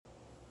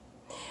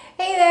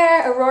Hey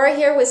there, Aurora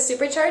here with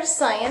Supercharged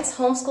Science,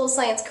 Homeschool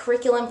Science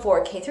Curriculum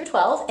for K through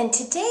 12, and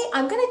today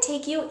I'm going to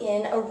take you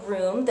in a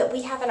room that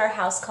we have in our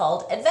house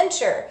called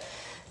Adventure.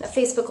 Now,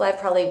 Facebook Live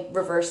probably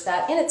reversed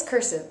that, and it's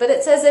cursive, but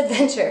it says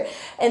Adventure.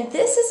 And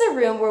this is a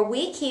room where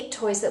we keep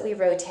toys that we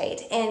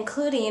rotate,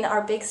 including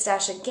our big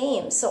stash of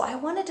games. So I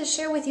wanted to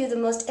share with you the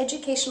most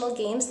educational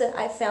games that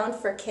I found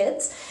for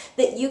kids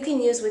that you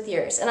can use with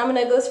yours. And I'm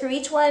going to go through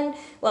each one,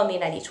 well, maybe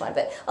not each one,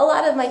 but a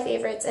lot of my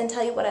favorites and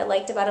tell you what I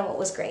liked about them, what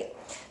was great.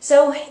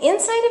 So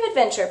inside of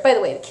Adventure, by the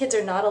way, the kids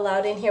are not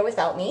allowed in here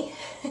without me.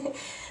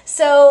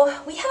 So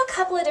we have a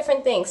couple of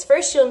different things.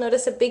 First, you'll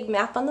notice a big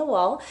map on the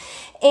wall,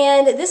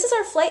 and this is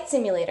our flight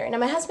simulator. Now,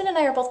 my husband and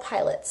I are both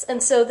pilots,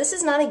 and so this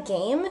is not a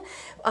game.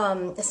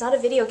 It's not a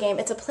video game.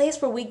 It's a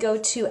place where we go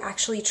to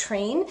actually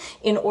train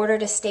in order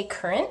to stay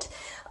current.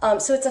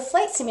 So it's a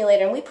flight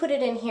simulator, and we put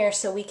it in here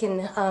so we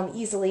can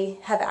easily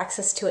have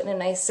access to it in a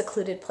nice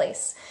secluded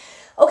place.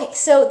 Okay,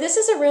 so this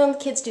is a room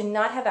kids do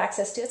not have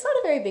access to. It's not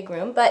a very big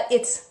room, but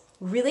it's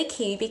really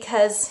key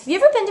because have you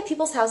ever been to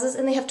people's houses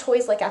and they have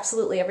toys like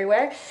absolutely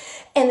everywhere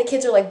and the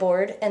kids are like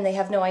bored and they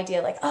have no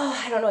idea, like, oh,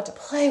 I don't know what to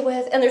play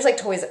with, and there's like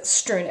toys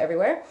strewn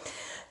everywhere.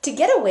 To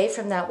get away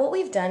from that, what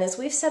we've done is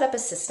we've set up a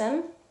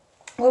system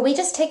where we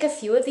just take a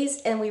few of these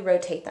and we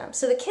rotate them.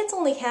 So the kids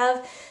only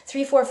have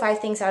 3, 4, 5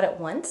 things out at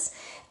once.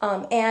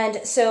 And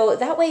so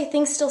that way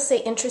things still stay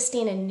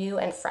interesting and new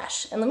and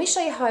fresh. And let me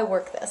show you how I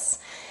work this.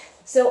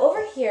 So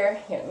over here,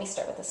 let me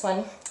start with this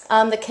one.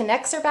 The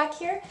connects are back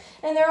here,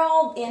 and they're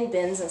all in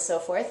bins and so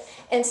forth.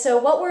 And so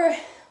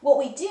what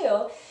we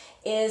do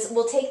is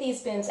we'll take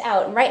these bins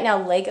out, and right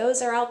now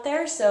Legos are out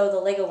there, so the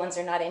Lego ones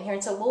are not in here,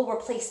 and so we'll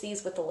replace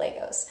these with the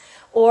Legos,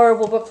 or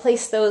we'll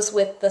replace those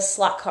with the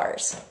slot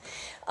cars.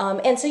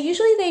 And so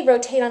usually they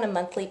rotate on a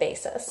monthly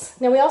basis.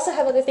 Now we also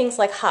have other things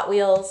like Hot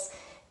Wheels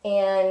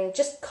and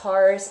just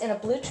cars and a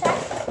blue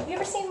track. Have you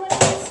ever seen one of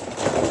these?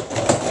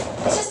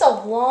 It's just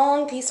a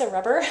long piece of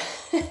rubber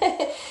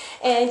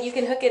and you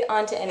can hook it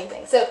onto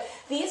anything. So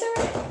these are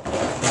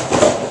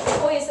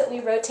toys that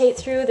we rotate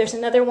through. There's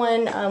another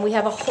one. We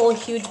have a whole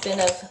huge bin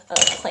of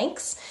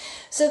planks.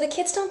 So the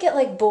kids don't get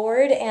like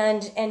bored,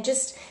 and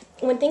just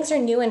when things are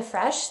new and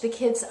fresh, the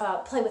kids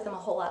play with them a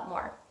whole lot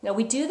more. Now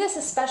we do this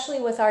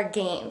especially with our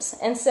games.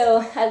 And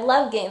so I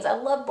love games. I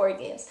love board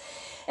games.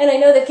 And I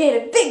know they've made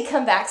a big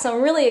comeback, so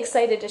I'm really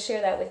excited to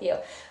share that with you.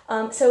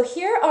 So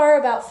here are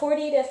about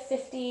 40 to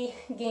 50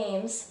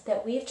 games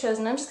that we've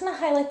chosen. I'm just going to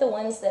highlight the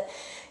ones that,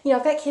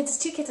 I've got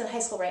two kids in high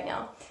school right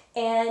now.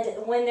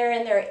 And when they're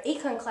in their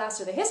econ class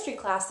or their history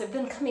class, they've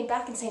been coming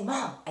back and saying,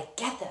 Mom, I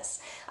get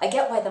this. I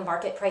get why the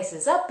market price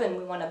is up and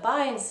we want to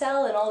buy and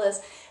sell and all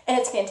this. And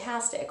it's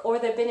fantastic. Or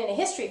they've been in a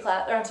history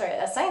class, or I'm sorry,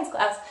 a science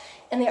class,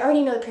 and they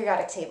already know the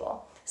periodic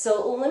table.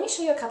 So let me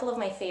show you a couple of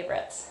my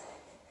favorites.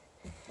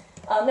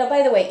 Now,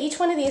 by the way, each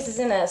one of these is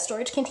in a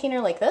storage container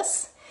like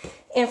this.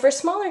 And for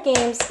smaller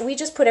games, we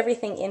just put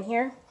everything in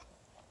here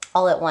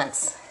all at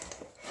once.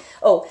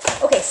 Oh,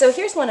 okay, so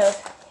here's one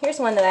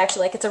that I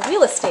actually like. It's a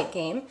real estate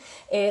game.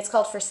 It's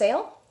called For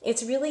Sale.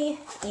 It's really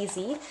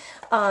easy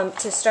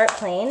to start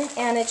playing,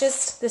 and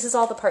this is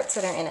all the parts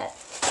that are in it.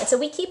 And so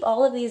we keep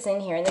all of these in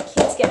here, and the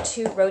kids get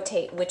to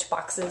rotate which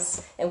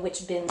boxes and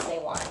which bins they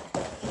want.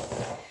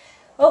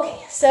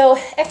 Okay, so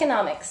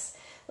economics.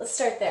 Let's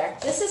start there.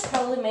 This is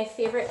probably my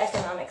favorite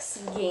economics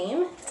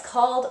game. It's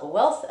called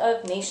Wealth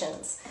of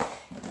Nations.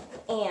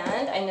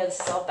 And I know this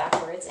is all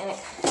backwards, and it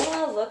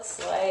kind of looks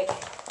like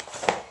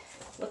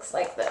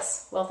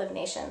this, Wealth of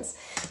Nations.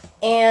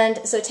 And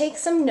so take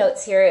some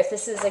notes here if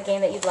this is a game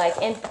that you'd like.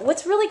 And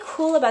what's really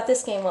cool about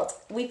this game, well,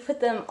 we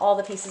put all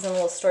the pieces in a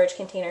little storage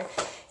container,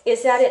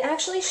 is that it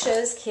actually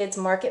shows kids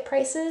market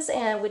prices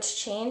and which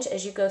change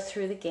as you go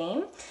through the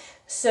game.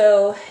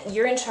 So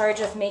you're in charge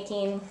of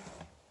making...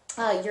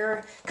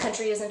 your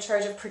country is in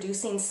charge of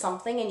producing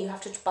something, and you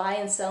have to buy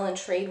and sell and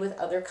trade with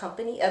other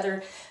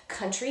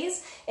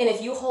countries. And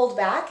if you hold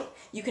back,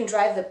 you can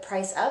drive the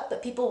price up,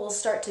 but people will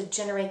start to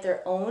generate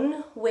their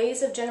own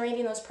ways of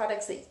generating those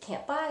products that you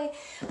can't buy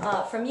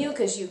from you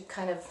because you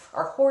kind of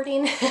are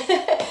hoarding.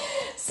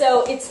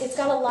 So it's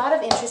got a lot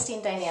of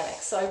interesting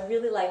dynamics. So I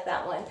really like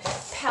that one.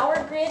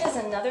 Power Grid is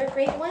another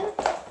great one.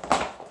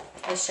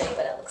 I'll show you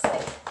what it looks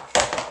like.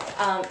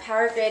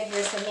 Power Grid,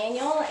 here's the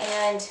manual,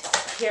 and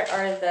here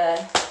are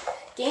the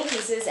game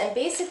pieces, and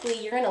basically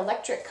you're an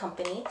electric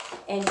company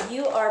and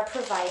you are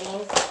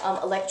providing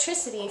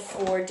electricity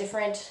for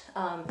different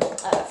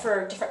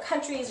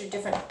countries or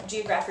different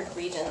geographic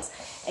regions,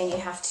 and you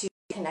have to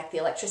connect the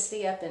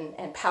electricity up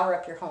and power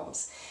up your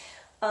homes.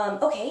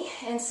 Okay,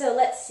 and so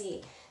let's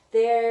see.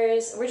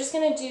 We're just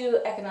going to do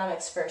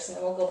economics first, and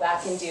then we'll go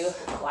back and do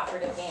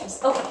cooperative games.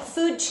 Okay,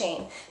 food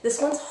chain.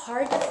 This one's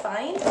hard to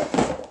find.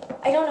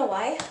 I don't know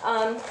why,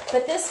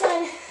 but this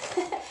one,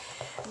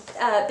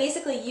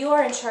 basically you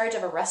are in charge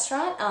of a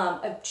restaurant,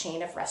 a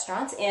chain of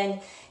restaurants,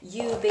 and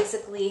you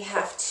basically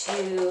have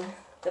to,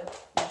 the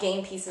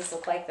game pieces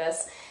look like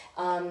this.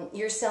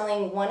 You're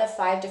selling 1 of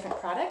 5 different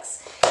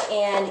products,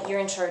 and you're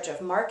in charge of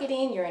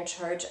marketing, you're in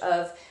charge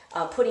of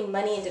putting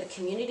money into the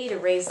community to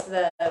raise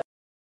the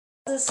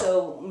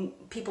so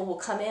people will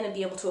come in and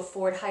be able to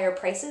afford higher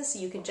prices, so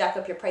you can jack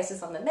up your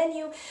prices on the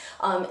menu.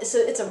 So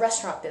it's a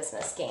restaurant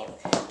business game.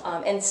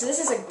 And so this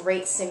is a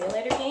great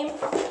simulator game.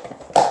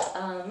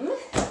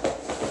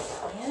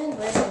 And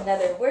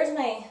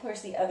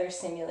where's the other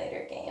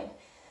simulator game?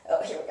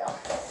 Oh, here we go.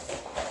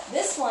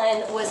 This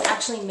one was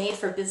actually made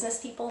for business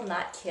people,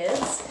 not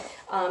kids.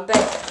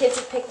 But kids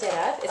have picked it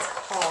up. It's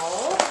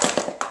called,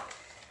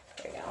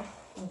 here we go,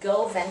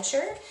 Go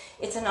Venture.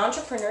 It's an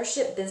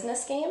entrepreneurship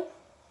business game.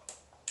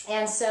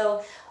 And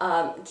so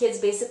kids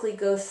basically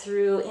go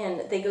through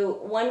and they go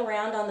one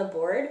round on the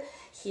board.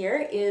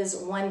 Here is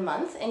 1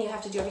 month, and you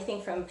have to do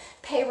everything from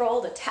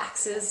payroll to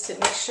taxes to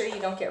make sure you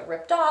don't get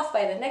ripped off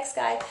by the next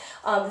guy.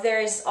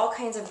 There's all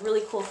kinds of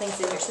really cool things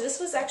in here. So this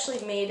was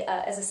actually made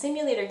as a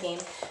simulator game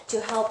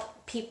to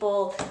help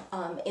people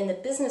in the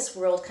business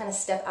world kind of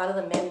step out of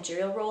the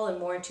managerial role and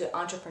more into an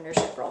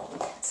entrepreneurship role.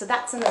 So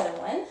that's another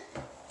one.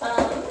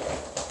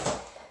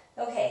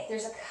 Okay,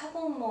 there's a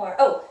couple more.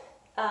 Oh,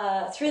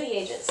 Through the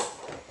Ages.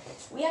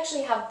 We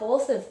actually have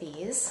both of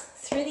these.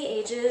 Through the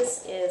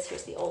Ages is,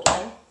 here's the old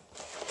one.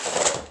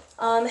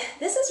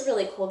 This is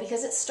really cool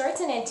because it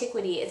starts in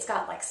antiquity. It's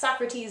got like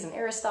Socrates and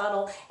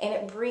Aristotle, and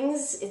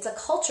it's a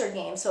culture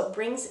game, so it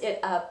brings it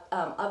up.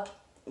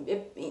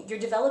 You're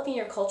developing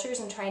your cultures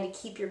and trying to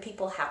keep your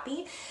people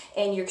happy,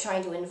 and you're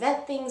trying to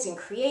invent things and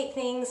create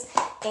things,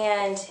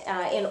 and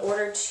in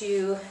order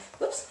to,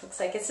 whoops, looks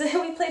like it's,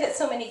 we played it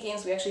so many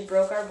games we actually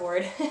broke our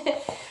board.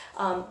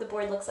 The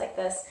board looks like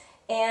this,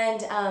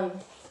 and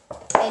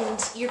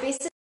you're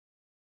basically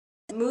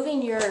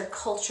moving your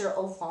culture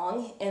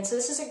along. And so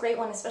this is a great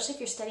one, especially if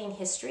you're studying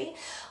history,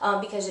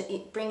 because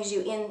it brings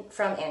you in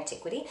from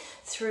antiquity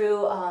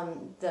through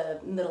the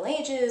Middle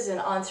Ages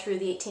and on through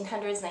the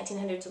 1800s,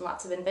 1900s, and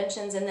lots of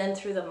inventions, and then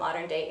through the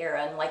modern day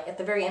era. And like at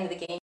the very end of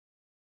the game,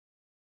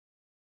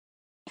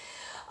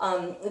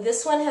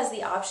 this one has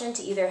the option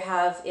to either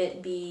have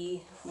it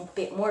be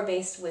more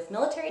based with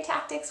military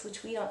tactics,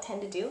 which we don't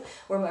tend to do.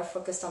 We're more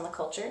focused on the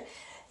culture.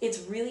 It's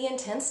really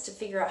intense to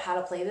figure out how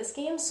to play this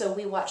game, so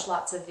we watched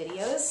lots of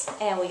videos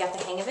and we got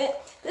the hang of it.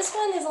 This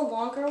one is a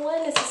longer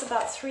one. This is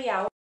about 3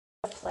 hours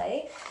to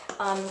play.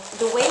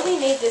 The way we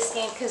made this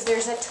game, because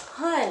there's a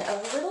ton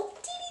of little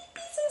teeny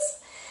pieces,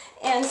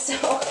 and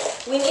so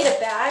we made a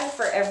bag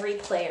for every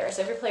player.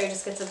 So every player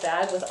just gets a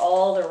bag with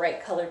all the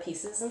right color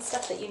pieces and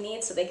stuff that you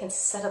need so they can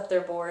set up their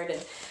board,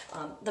 and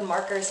the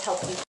markers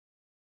help you play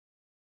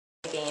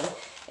the game.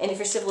 And if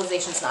your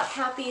civilization's not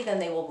happy, then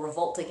they will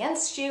revolt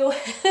against you.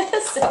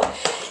 So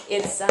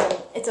it's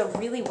a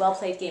really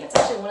well-played game. It's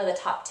actually one of the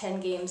top 10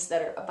 games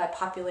that are by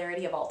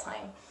popularity of all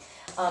time.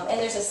 And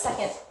there's a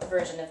second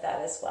version of that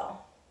as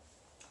well.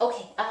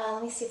 Okay,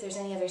 let me see if there's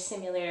any other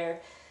simulator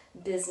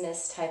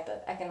business type of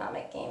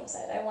economic games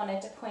that I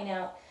wanted to point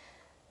out.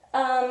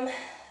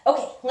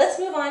 Okay, let's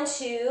move on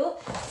to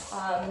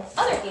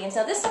other games.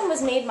 Now this one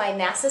was made by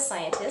NASA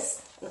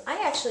scientists.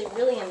 I actually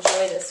really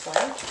enjoy this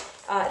one.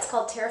 It's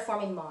called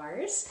Terraforming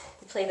Mars.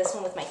 We play this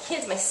one with my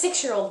kids. My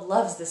 6-year-old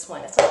loves this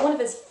one. It's like one of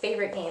his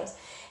favorite games.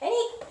 And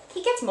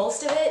he gets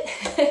most of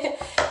it.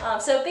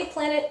 So big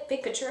planet,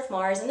 big picture of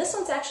Mars. And this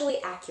one's actually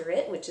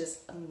accurate, which is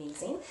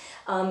amazing.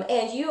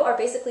 And you are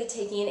basically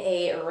taking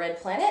a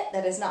red planet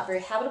that is not very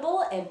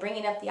habitable and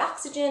bringing up the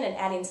oxygen and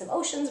adding some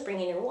oceans,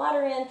 bringing your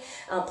water in,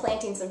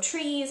 planting some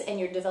trees, and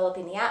you're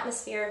developing the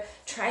atmosphere,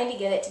 trying to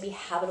get it to be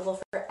habitable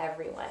for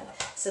everyone.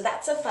 So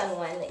that's a fun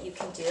one that you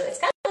can do. It's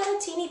got little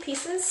teeny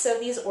pieces, so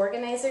these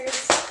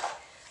organizers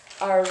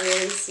are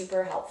really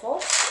super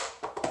helpful.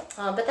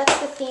 But that's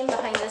the theme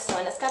behind this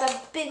one. It's got a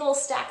big old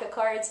stack of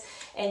cards,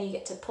 and you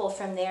get to pull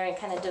from there and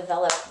kind of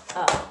develop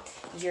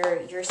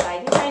your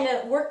side. You're trying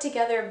to work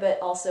together, but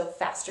also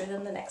faster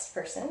than the next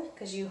person,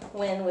 because you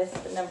win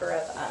with the number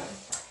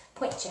of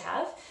points you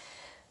have.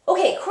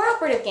 Okay,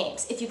 cooperative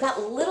games. If you've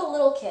got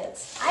little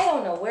kids, I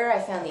don't know where I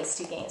found these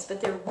two games,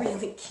 but they're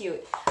really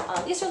cute.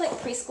 These are like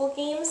preschool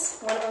games.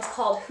 One of them's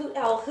called Hoot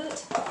Owl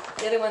Hoot.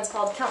 The other one's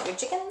called Count Your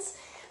Chickens.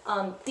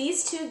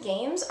 These two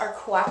games are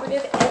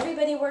cooperative.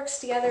 Everybody works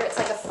together. It's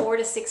like a 4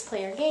 to 6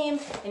 player game,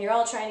 and you're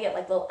all trying to get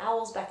like little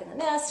owls back in the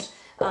nest,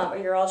 or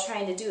you're all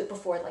trying to do it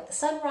before like the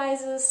sun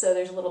rises, so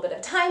there's a little bit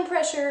of time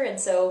pressure, and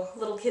so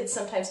little kids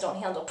sometimes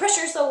don't handle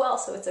pressure so well,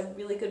 so it's a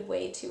really good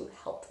way to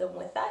help them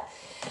with that.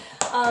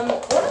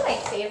 One of my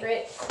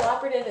favorite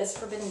cooperative is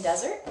Forbidden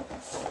Desert,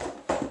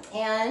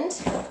 and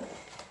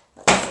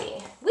let's see.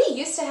 We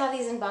used to have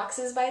these in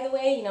boxes, by the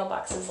way, you know,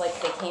 boxes like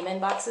they came in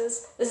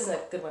boxes. This is a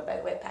good one, by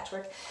the way,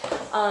 Patchwork.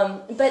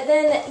 But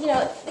then, you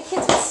know, the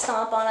kids would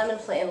stomp on them and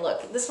play, and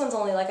look, this one's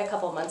only like a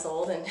couple months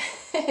old, and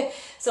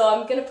so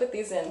I'm going to put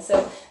these in.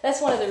 So that's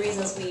one of the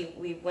reasons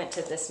we went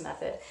to this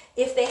method.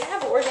 If they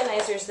have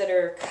organizers that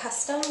are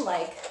custom,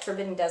 like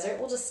Forbidden Desert,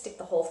 we'll just stick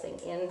the whole thing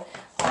in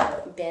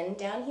our bin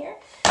down here.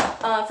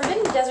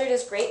 Forbidden Desert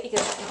is great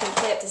because you can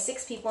play up to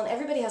 6 people, and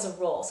everybody has a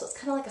role, so it's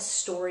kind of like a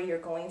story you're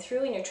going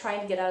through, and you're trying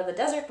to get out of the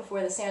desert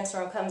before the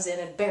sandstorm comes in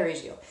and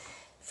buries you.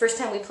 First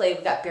time we played,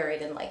 we got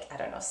buried in like, I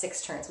don't know,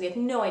 6 turns. We had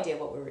no idea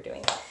what we were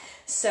doing.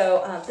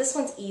 So this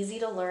one's easy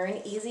to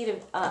learn, easy to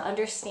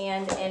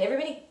understand, and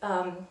everybody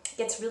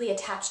gets really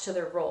attached to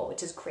their role,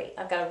 which is great.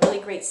 I've got a really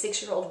great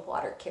 6-year-old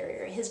water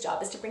carrier. His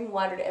job is to bring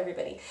water to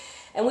everybody.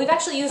 And we've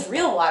actually used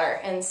real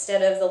water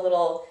instead of the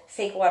little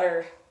fake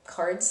water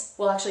cards.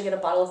 We'll actually get a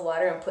bottle of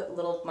water and put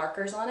little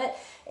markers on it.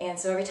 And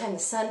so every time the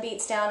sun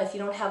beats down, if you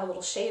don't have a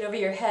little shade over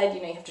your head,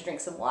 you know, you have to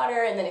drink some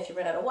water. And then if you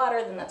run out of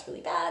water, then that's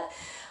really bad.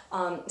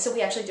 So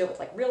we actually do it with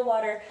like real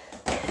water.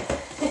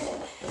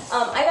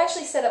 I've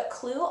actually set up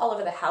Clue all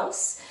over the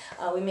house.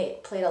 We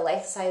played a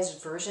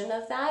life-size version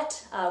of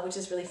that, which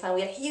is really fun.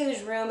 We had a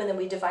huge room, and then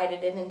we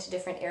divided it into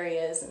different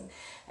areas,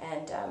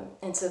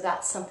 and so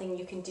that's something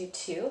you can do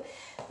too.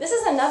 This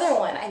is another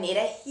one I made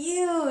a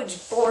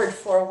huge board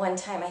for one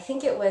time. I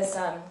think it was,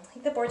 I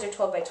think the boards are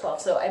 12 by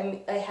 12, so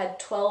I had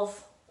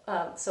 12,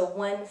 so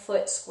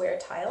 1-foot square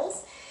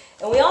tiles.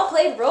 And we all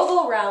played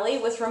Robo Rally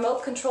with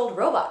remote-controlled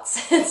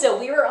robots. And so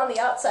we were on the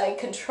outside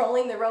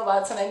controlling the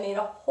robots, and I made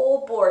a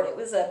whole board. It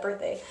was a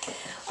birthday.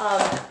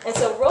 And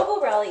so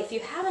Robo Rally, if you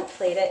haven't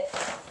played it,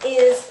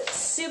 is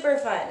super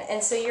fun.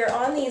 And so you're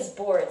on these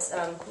boards.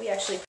 We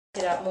actually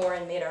printed out more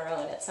and made our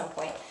own at some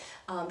point.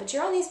 But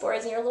you're on these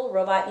boards, and you're a little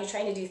robot, and you're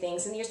trying to do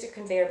things, and there's your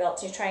conveyor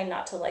belts, and you're trying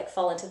not to like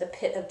fall into the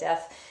pit of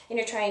death. And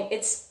you're trying,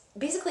 it's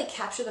basically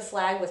capture the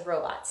flag with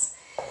robots.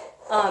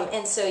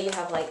 And so you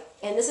have like,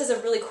 and this is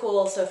a really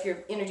cool, so if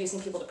you're introducing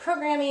people to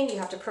programming, you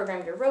have to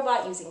program your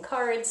robot using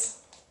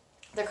cards.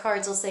 The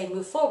cards will say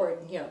move forward,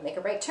 you know, make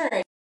a right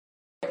turn,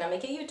 now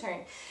make a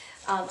U-turn.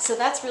 So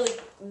that's really,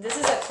 this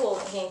is a cool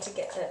game to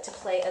get to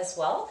play as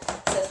well.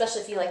 So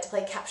especially if you like to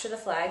play capture the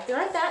flag. There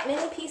aren't that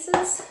many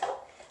pieces.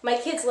 My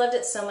kids loved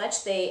it so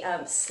much they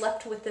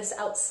slept with this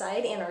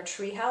outside in our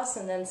tree house,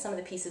 and then some of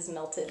the pieces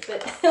melted,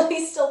 but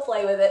we still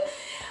play with it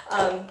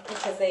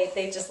because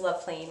they just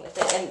love playing with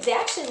it. And they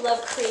actually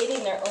love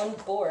creating their own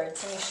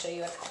boards. Let me show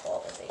you a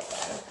couple that they've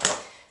done.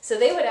 So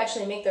they would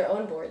actually make their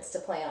own boards to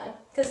play on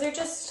because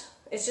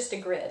it's just a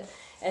grid.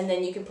 And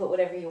then you can put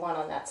whatever you want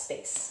on that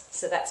space.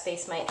 So that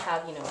space might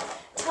have, you know,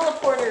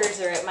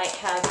 teleporters, or it might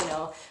have, you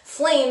know,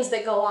 flames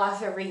that go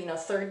off every, you know,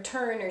 3rd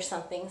turn or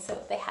something.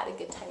 So they had a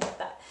good time with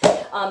that.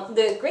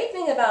 The great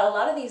thing about a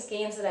lot of these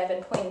games that I've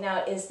been pointing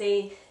out is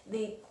they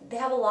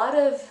have a lot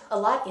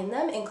in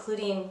them,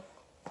 including,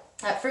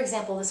 for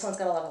example, this one's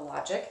got a lot of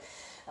logic.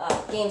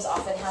 Games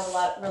often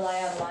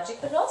rely on logic,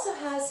 but it also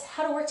has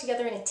how to work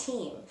together in a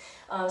team.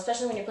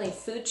 Especially when you're playing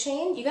food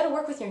chain, you got to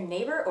work with your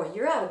neighbor or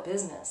you're out of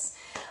business.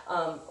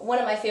 One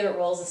of my favorite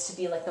roles is to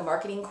be like the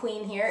marketing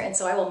queen here, and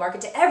so I will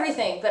market to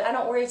everything, but I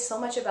don't worry so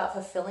much about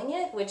fulfilling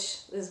it,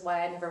 which is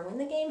why I never win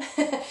the game.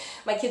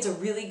 My kids are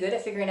really good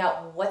at figuring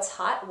out what's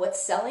hot, what's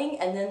selling,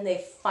 and then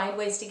they find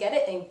ways to get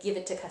it and give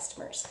it to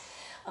customers.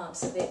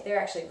 So they're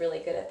actually really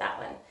good at that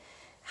one.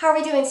 How are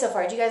we doing so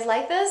far? Do you guys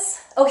like this?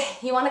 Okay,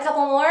 you want a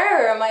couple more,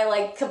 or am I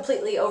like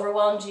completely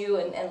overwhelmed you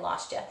and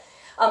lost you?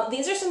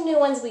 These are some new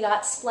ones we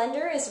got.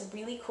 Splendor is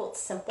really cool. It's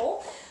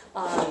simple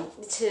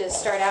to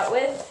start out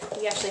with.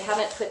 We actually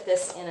haven't put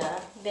this in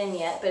a bin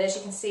yet, but as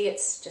you can see,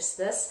 it's just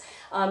this.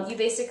 You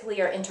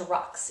basically are into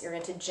rocks, you're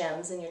into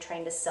gems, and you're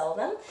trying to sell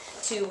them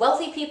to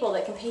wealthy people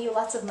that can pay you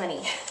lots of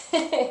money.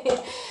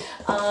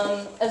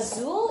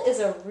 Azul is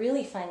a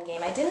really fun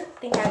game. I didn't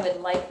think I would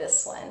like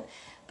this one,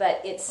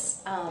 but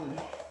it's, let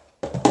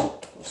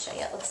me show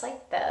you, it looks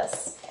like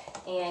this,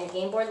 and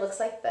game board looks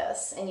like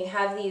this, and you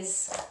have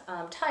these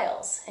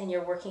tiles, and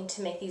you're working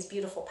to make these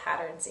beautiful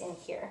patterns in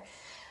here.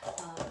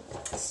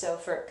 So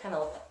for kind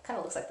of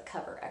looks like the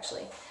cover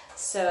actually.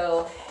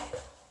 So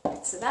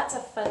that's a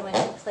fun one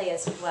to play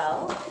as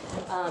well.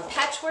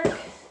 Patchwork.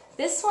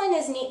 This one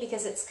is neat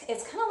because it's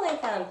kind of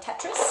like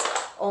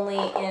Tetris, only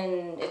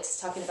it's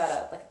talking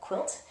about like a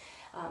quilt.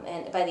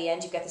 And by the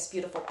end, you've got this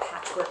beautiful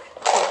patchwork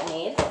quilt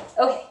made.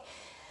 Okay,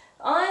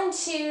 on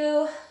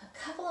to a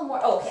couple of more.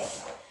 Oh, okay,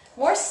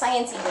 more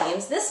sciencey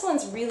games. This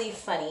one's really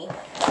funny.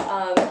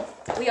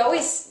 We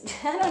always,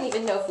 I don't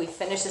even know if we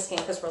finished this game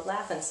because we're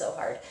laughing so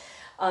hard.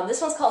 This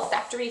one's called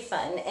Factory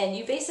Fun, and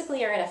you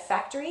basically are in a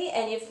factory,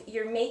 and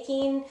you're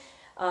making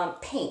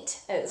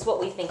paint is what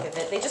we think of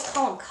it. They just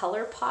call them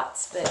color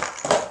pots,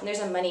 but there's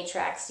a money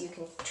track, so you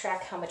can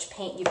track how much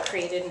paint you've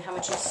created and how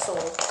much you've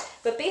sold.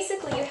 But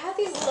basically, you have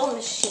these little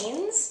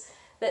machines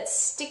that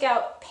stick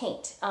out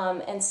paint,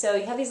 and so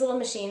you have these little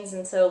machines,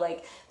 and so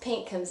like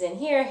paint comes in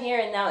here,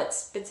 and now it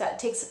spits out. It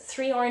takes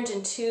 3 orange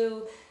and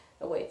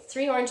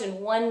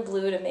 1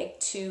 blue to make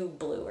 2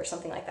 blue or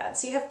something like that.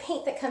 So you have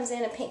paint that comes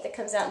in and paint that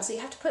comes out, and so you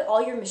have to put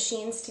all your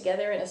machines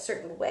together in a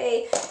certain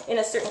way, in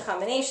a certain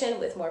combination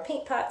with more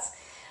paint pots.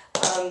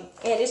 And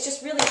it's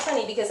just really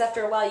funny because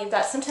after a while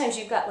sometimes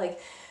you've got like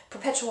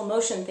perpetual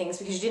motion things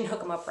because you didn't hook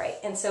them up right.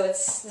 And so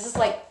this is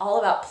like all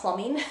about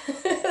plumbing.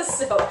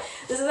 So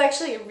this is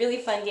actually a really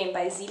fun game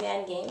by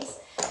Z-Man Games.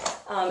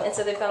 And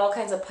so they've got all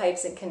kinds of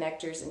pipes and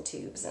connectors and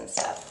tubes and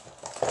stuff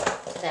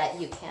that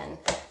you can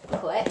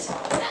put.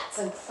 That's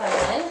a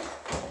fun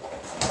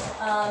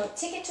one.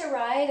 Ticket to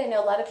Ride, I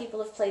know a lot of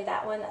people have played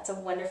that one. That's a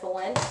wonderful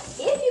one.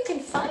 If you can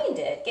find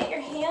it, get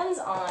your hands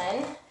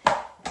on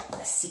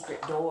A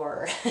Secret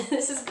Door.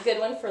 This is a good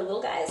one for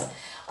little guys.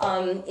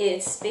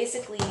 It's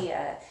basically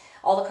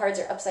all the cards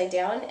are upside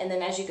down, and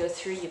then as you go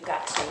through, you've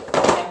got to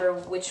remember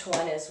which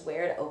one is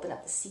where to open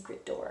up the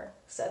secret door.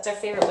 So that's our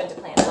favorite one to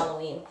play on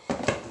Halloween.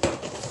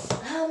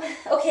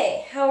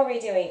 Okay, how are we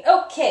doing?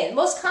 Okay, the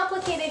most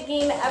complicated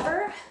game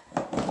ever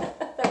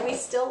that we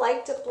still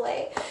like to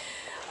play,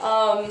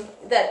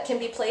 that can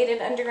be played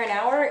in under an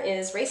hour,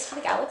 is Race to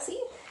the Galaxy.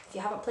 If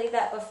you haven't played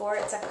that before,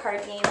 it's a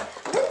card game.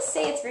 I wouldn't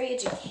say it's very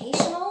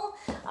educational.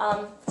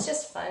 It's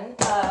just fun.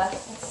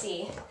 Let's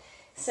see.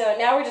 So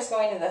now we're just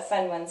going to the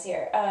fun ones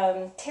here.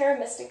 Terra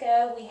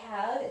Mystica we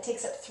have. It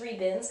takes up 3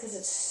 bins because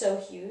it's so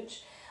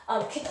huge.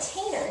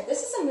 Container.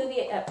 This is a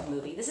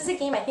movie. This is a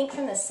game I think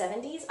from the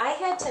 70s. I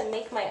had to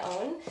make my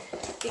own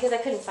because I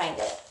couldn't find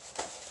it.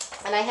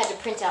 And I had to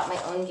print out my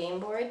own game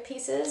board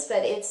pieces,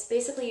 but it's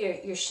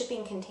basically your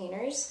shipping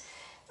containers.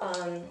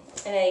 And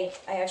I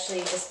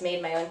actually just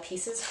made my own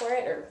pieces for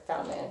it, or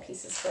found my own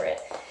pieces for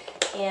it.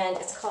 And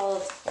it's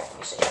called, let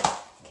me show you,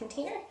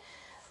 Container.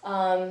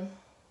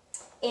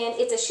 And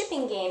it's a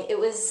shipping game.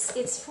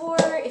 It's for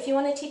if you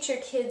want to teach your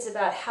kids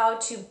about how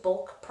to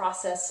bulk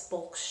process,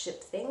 bulk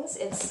ship things.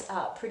 It's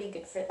pretty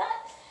good for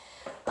that.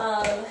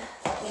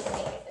 Let me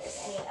think if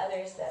there's any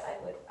others that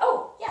I would,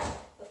 oh yeah,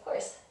 of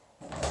course.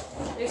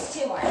 There's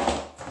 2 more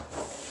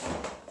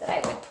that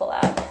I would pull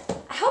out.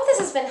 I hope this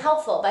has been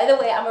helpful. By the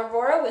way, I'm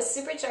Aurora with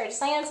Supercharged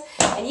Science,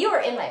 and you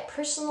are in my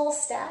personal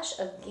stash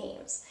of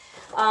games.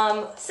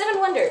 7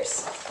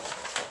 Wonders.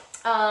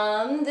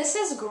 This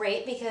is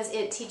great because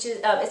it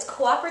teaches, it's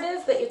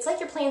cooperative, but it's like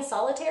you're playing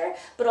solitaire,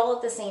 but all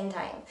at the same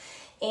time.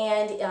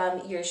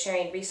 And you're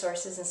sharing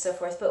resources and so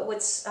forth. But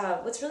what's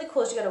really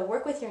cool is you got to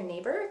work with your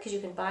neighbor, because you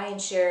can buy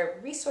and share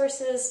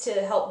resources to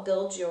help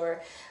build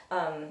your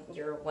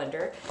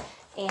wonder.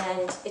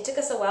 And it took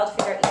us a while to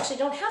figure out you actually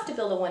don't have to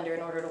build a wonder in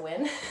order to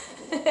win.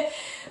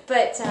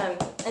 But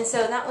and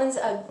so that one's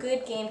a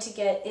good game to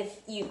get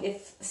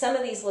if some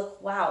of these look,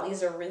 wow,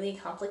 these are really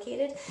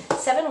complicated.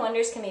 7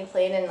 Wonders can be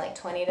played in like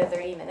 20 to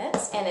 30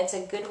 minutes, and it's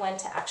a good one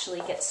to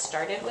actually get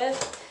started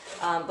with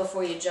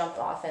before you jump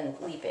off and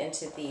leap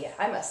into the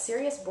I'm a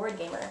serious board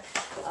gamer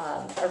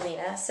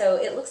arena. So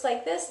it looks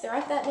like this. There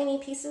aren't that many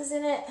pieces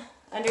in it.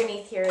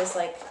 Underneath here is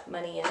like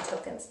money and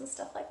tokens and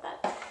stuff like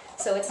that.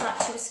 So it's not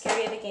too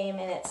scary of a game,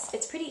 and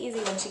it's pretty easy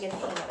once you get the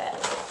hang of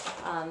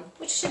it,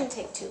 which shouldn't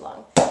take too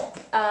long.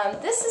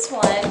 This is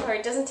one where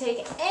it doesn't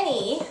take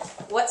any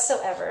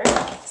whatsoever.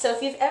 So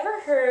if you've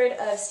ever heard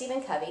of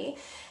Stephen Covey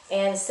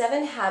and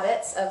 7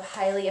 Habits of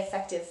Highly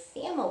Effective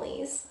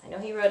Families, I know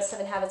he wrote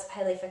 7 Habits of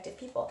Highly Effective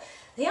People.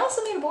 He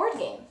also made a board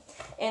game.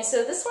 And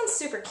so this one's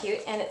super cute,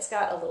 and it's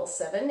got a little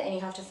 7, and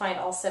you have to find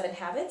all 7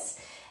 habits.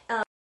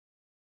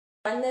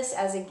 Run this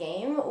as a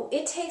game.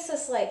 It takes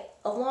us like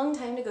a long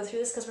time to go through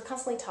this because we're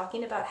constantly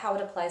talking about how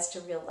it applies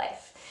to real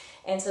life.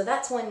 And so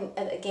that's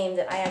a game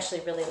that I actually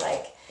really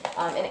like.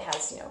 And it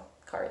has,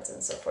 cards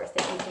and so forth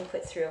that you can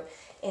put through.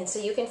 And so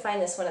you can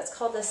find this one. It's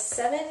called the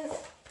 7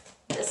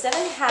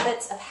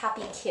 Habits of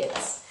Happy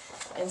Kids.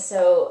 And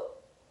so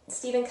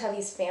Stephen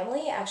Covey's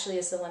family actually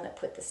is the one that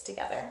put this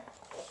together.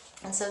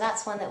 And so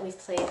that's one that we've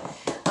played.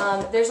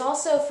 There's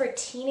also for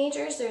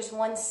teenagers, there's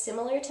one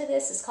similar to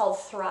this. It's called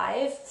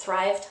Thrive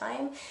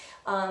Time.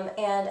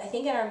 And I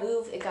think in our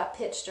move it got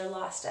pitched or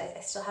lost. I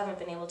still haven't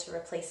been able to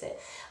replace it.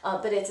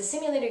 But it's a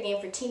simulator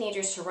game for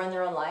teenagers to run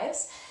their own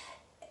lives.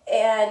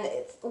 And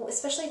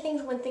especially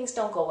when things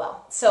don't go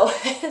well. So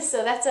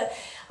that's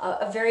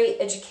a very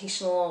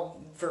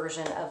educational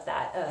version of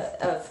that,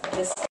 of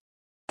this.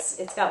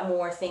 It's got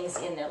more things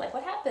in there, like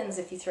what happens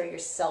if you throw your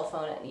cell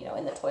phone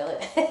in the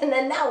toilet, and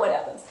then now what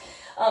happens?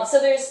 So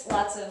there's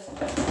lots of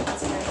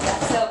things like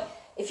that. So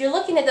if you're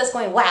looking at this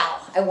going, wow,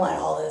 I want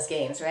all those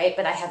games, right?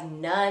 But I have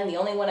none. The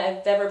only one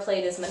I've ever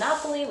played is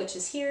Monopoly, which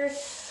is here.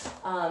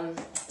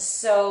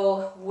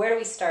 So where do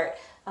we start?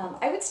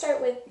 I would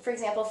start with, for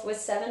example, with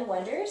 7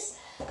 Wonders,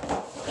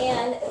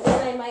 and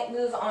then I might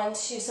move on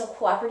to some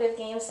cooperative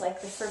games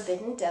like the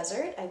Forbidden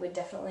Desert. I would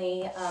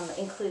definitely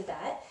include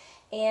that.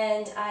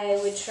 And I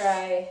would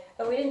try,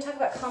 we didn't talk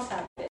about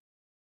Compounded.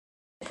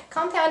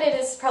 Compounded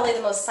is probably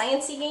the most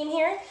sciencey game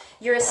here.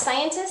 You're a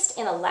scientist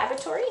in a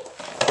laboratory.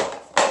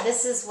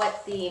 This is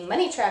what the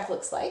money track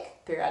looks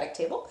like, periodic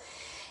table.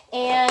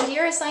 And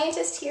you're a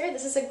scientist here.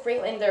 This is a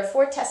great one. There are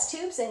 4 test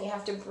tubes, and you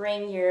have to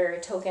bring your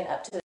token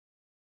up to the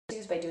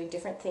tubes by doing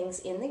different things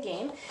in the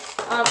game.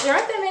 There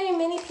aren't that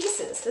many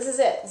pieces. This is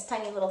it, this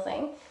tiny little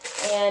thing.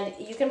 And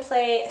you can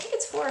play, I think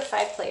it's 4 or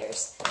 5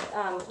 players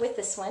with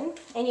this one.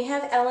 And you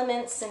have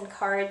elements and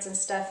cards and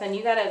stuff, and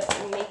you gotta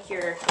make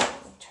your, I'm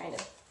trying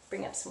to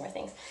bring up some more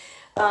things.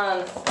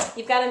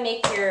 You've got to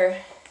make your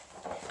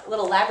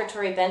little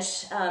laboratory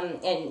bench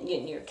and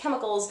your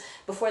chemicals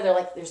before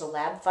there's a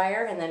lab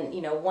fire, and then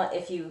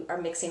if you are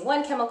mixing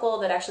one chemical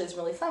that actually is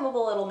really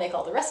flammable, it'll make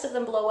all the rest of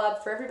them blow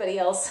up for everybody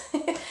else.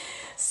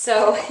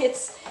 So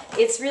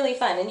it's really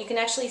fun, and you can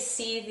actually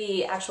see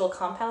the actual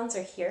compounds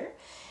are here.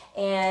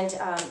 And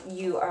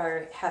you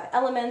have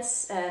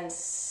elements and,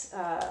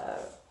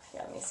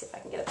 here, let me see if I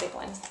can get a big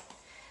one.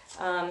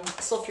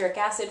 Sulfuric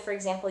acid, for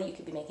example, you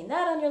could be making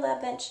that on your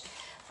lab bench.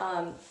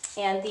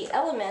 And the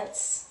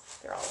elements,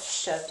 they're all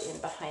shoved in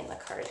behind the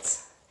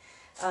cards.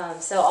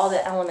 So all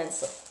the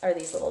elements are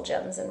these little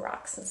gems and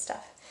rocks and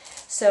stuff.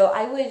 So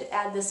I would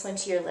add this one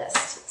to your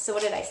list. So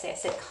what did I say? I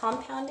said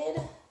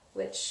compounded,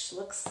 which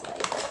looks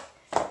like,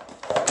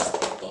 where's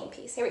the game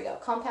piece? Here we go,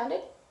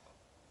 compounded.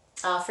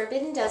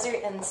 Forbidden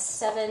Desert and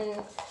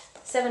Seven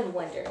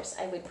Wonders.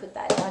 I would put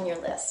that on your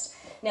list.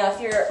 Now,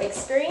 if you're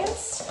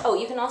experienced, oh,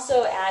 you can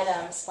also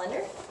add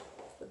Splendor.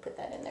 We'll put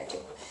that in there too.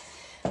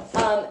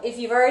 If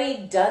you've already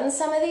done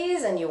some of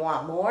these and you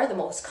want more, the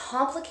most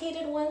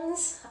complicated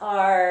ones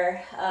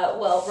are,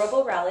 well,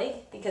 Robo Rally,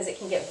 because it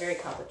can get very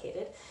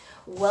complicated.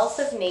 Wealth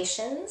of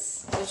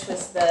Nations, which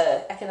was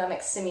the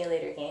economic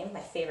simulator game, my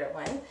favorite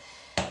one.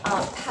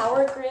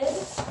 Power Grid,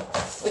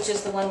 which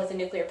is the one with the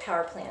nuclear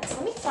power plants.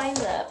 Let me find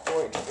the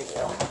board for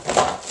you.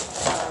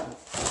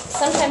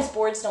 Sometimes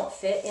boards don't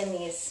fit in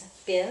these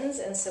bins,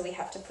 and so we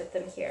have to put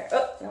them here.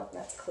 Oh, no,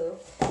 that's Clue.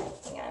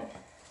 Hang on.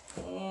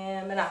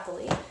 And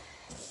Monopoly.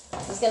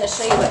 I was going to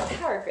show you what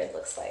Power Grid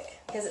looks like,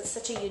 because it's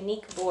such a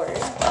unique board.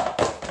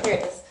 Here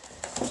it is.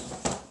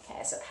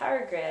 Okay, so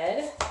Power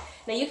Grid.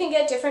 Now you can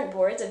get different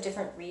boards of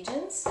different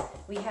regions.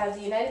 We have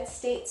the United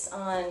States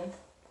on,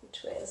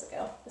 which way does it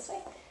go? This way?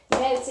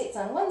 United States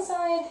on one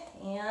side,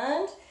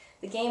 and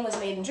the game was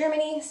made in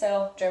Germany,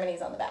 so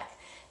Germany's on the back.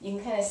 You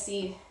can kind of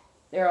see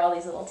there are all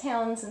these little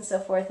towns and so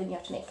forth, and you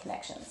have to make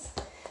connections.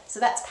 So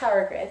that's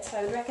Power Grid, so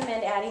I would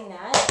recommend adding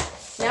that.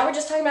 Now we're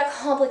just talking about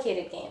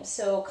complicated games.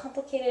 So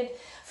complicated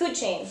Food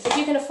Chain, if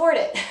you can afford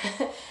it.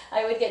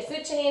 I would get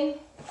Food Chain,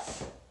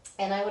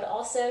 and I would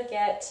also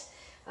get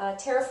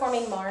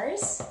Terraforming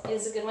Mars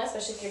is a good one,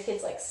 especially if your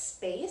kids like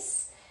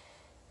space.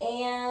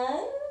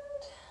 And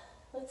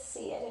let's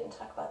see, I didn't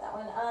talk about that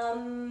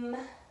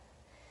one.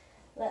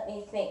 Let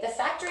me think. The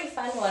Factory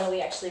Fun one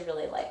we actually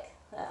really like.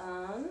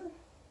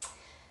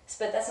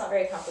 But that's not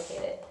very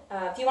complicated.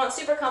 If you want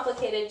super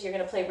complicated, you're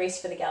going to play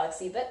Race for the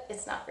Galaxy, but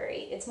it's not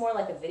very, it's more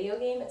like a video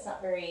game. It's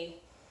not very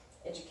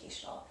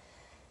educational.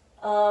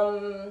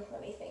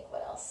 Let me think,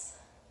 what else?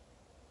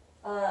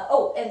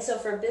 Oh, and so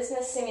for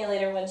business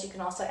simulator ones, you can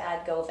also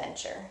add Go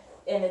Venture.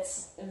 And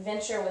it's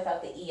Venture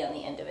without the E on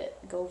the end of it.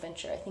 Go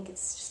Venture. I think it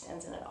just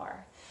ends in an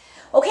R.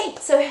 Okay,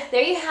 so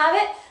there you have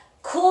it.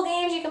 Cool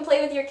games you can play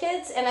with your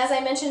kids, and as I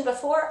mentioned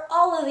before,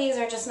 all of these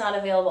are just not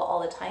available all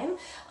the time.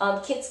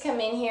 Kids come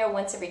in here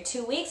once every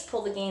 2 weeks,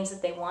 pull the games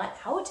that they want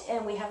out,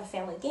 and we have a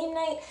family game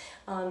night,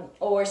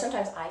 or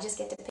sometimes I just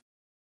get to pick.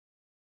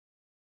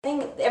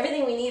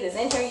 Everything we need is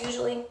in here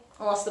usually,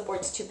 unless the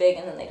board's too big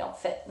and then they don't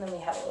fit, and then we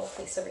have a little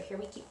place over here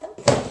we keep them.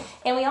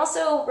 And we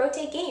also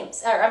rotate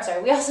games, or I'm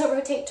sorry, we also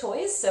rotate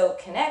toys, so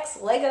Connects,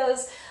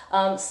 Legos,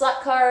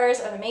 slot cars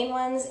are the main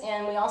ones,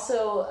 and we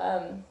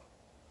also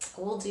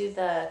we'll do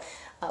the,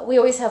 we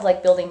always have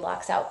like building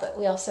blocks out, but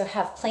we also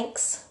have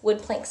planks, wood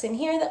planks in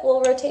here that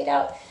we'll rotate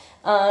out.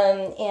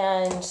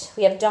 And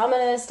we have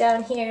dominoes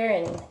down here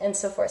and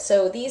so forth.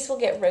 So these will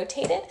get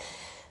rotated.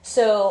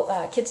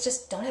 So kids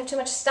just don't have too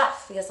much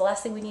stuff, because the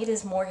last thing we need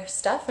is more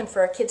stuff, and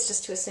for our kids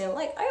just to assume,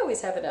 like, I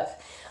always have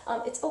enough.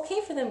 It's okay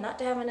for them not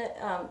to have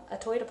a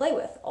toy to play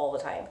with all the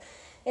time.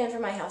 And for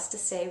my house to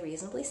stay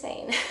reasonably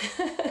sane.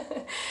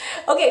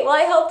 Okay, well,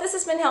 I hope this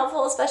has been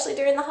helpful, especially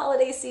during the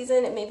holiday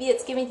season. Maybe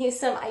it's giving you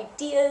some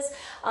ideas.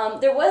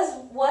 There was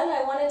one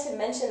I wanted to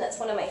mention that's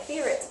one of my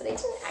favorites, but I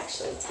didn't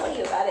actually tell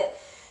you about it.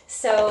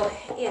 So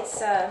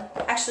it's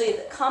actually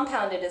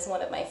Compounded is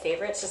one of my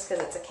favorites, just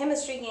because it's a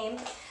chemistry game.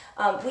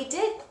 We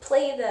did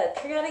play the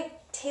periodic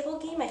table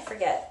game. I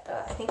forget.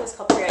 I think it was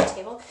called Periodic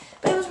Table,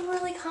 but it was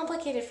really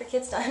complicated for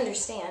kids to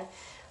understand.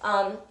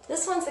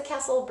 This one's the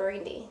Castles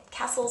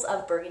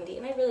of Burgundy,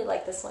 and I really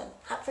like this one.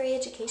 Not very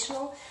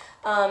educational,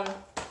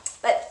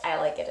 but I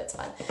like it, it's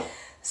fun.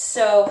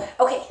 So,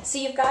 okay, so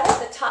you've got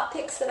it. The top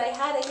picks that I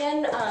had,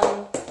 again,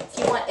 if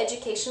you want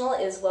educational,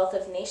 is Wealth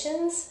of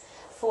Nations.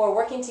 For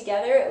working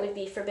together, it would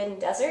be Forbidden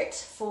Desert.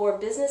 For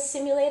business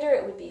simulator,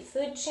 it would be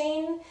Food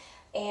Chain.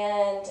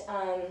 And,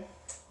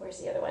 where's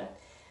the other one?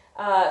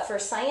 For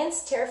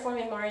science,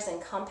 Terraforming Mars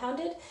and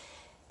Compounded.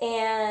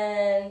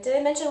 And did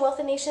I mention Wealth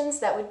of Nations?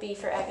 That would be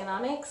for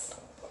economics.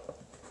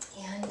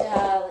 And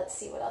let's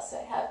see, what else do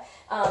I have?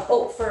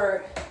 Oh,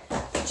 for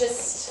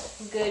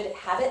just good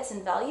habits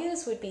and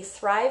values would be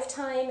Thrive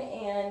Time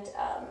and,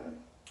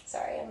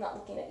 sorry, I'm not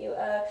looking at you,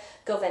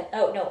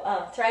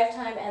 Thrive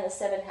Time and the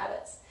 7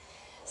 Habits.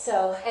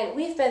 So, and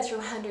we've been through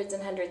hundreds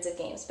and hundreds of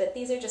games, but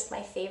these are just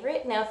my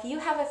favorite. Now, if you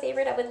have a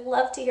favorite, I would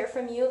love to hear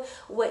from you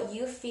what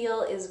you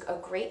feel is a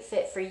great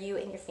fit for you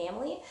and your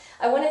family.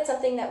 I wanted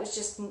something that was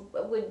just,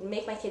 would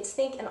make my kids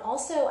think, and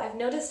also I've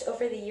noticed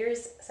over the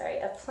years,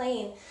 of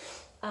playing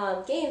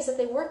games that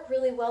they work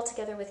really well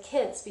together with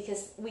kids,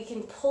 because we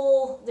can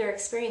pull their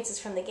experiences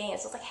from the game.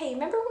 So it's like, hey,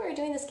 remember when we were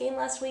doing this game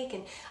last week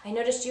and I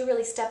noticed you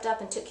really stepped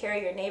up and took care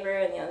of your neighbor,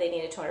 and they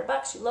needed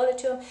 $200, you loaded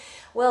to them.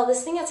 Well,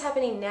 this thing that's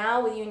happening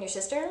now with you and your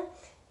sister,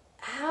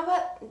 how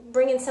about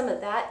bringing some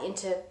of that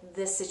into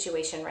this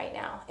situation right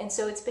now? And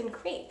so it's been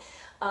great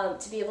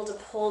to be able to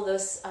pull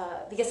those,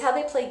 because how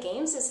they play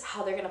games is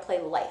how they're going to play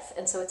life.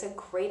 And so it's a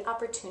great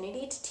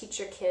opportunity to teach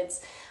your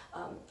kids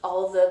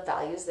all the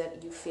values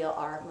that you feel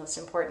are most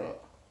important.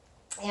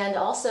 And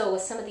also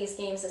with some of these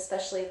games,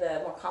 especially the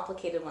more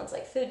complicated ones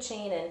like Food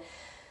Chain and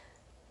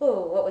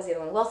what was the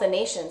other one? Wealth of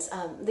Nations.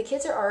 The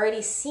kids are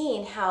already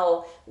seeing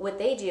how what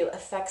they do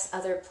affects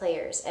other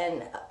players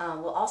and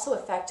will also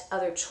affect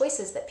other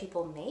choices that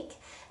people make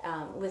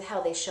with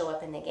how they show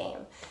up in the game.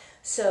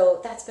 So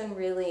that's been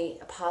really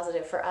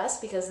positive for us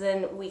because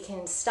then we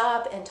can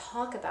stop and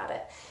talk about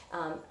it.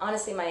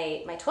 Honestly,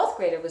 my 12th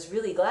grader was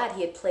really glad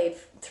he had played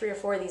 3 or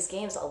 4 of these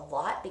games a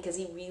lot because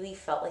he really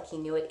felt like he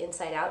knew it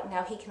inside out.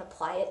 Now he can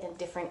apply it in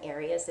different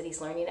areas that he's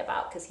learning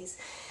about because he's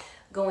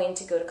going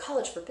to go to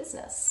college for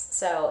business.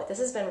 So this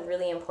has been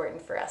really important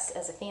for us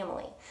as a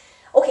family.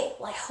 Okay,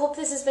 well, I hope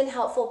this has been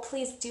helpful.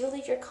 Please do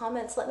leave your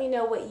comments. Let me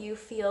know what you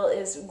feel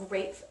is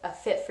great, a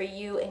fit for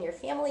you and your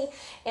family.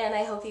 And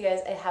I hope you guys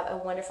have a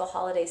wonderful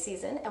holiday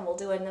season. And we'll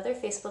do another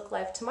Facebook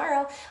Live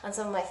tomorrow on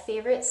some of my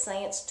favorite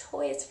science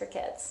toys for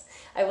kids.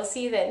 I will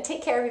see you then.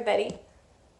 Take care, everybody.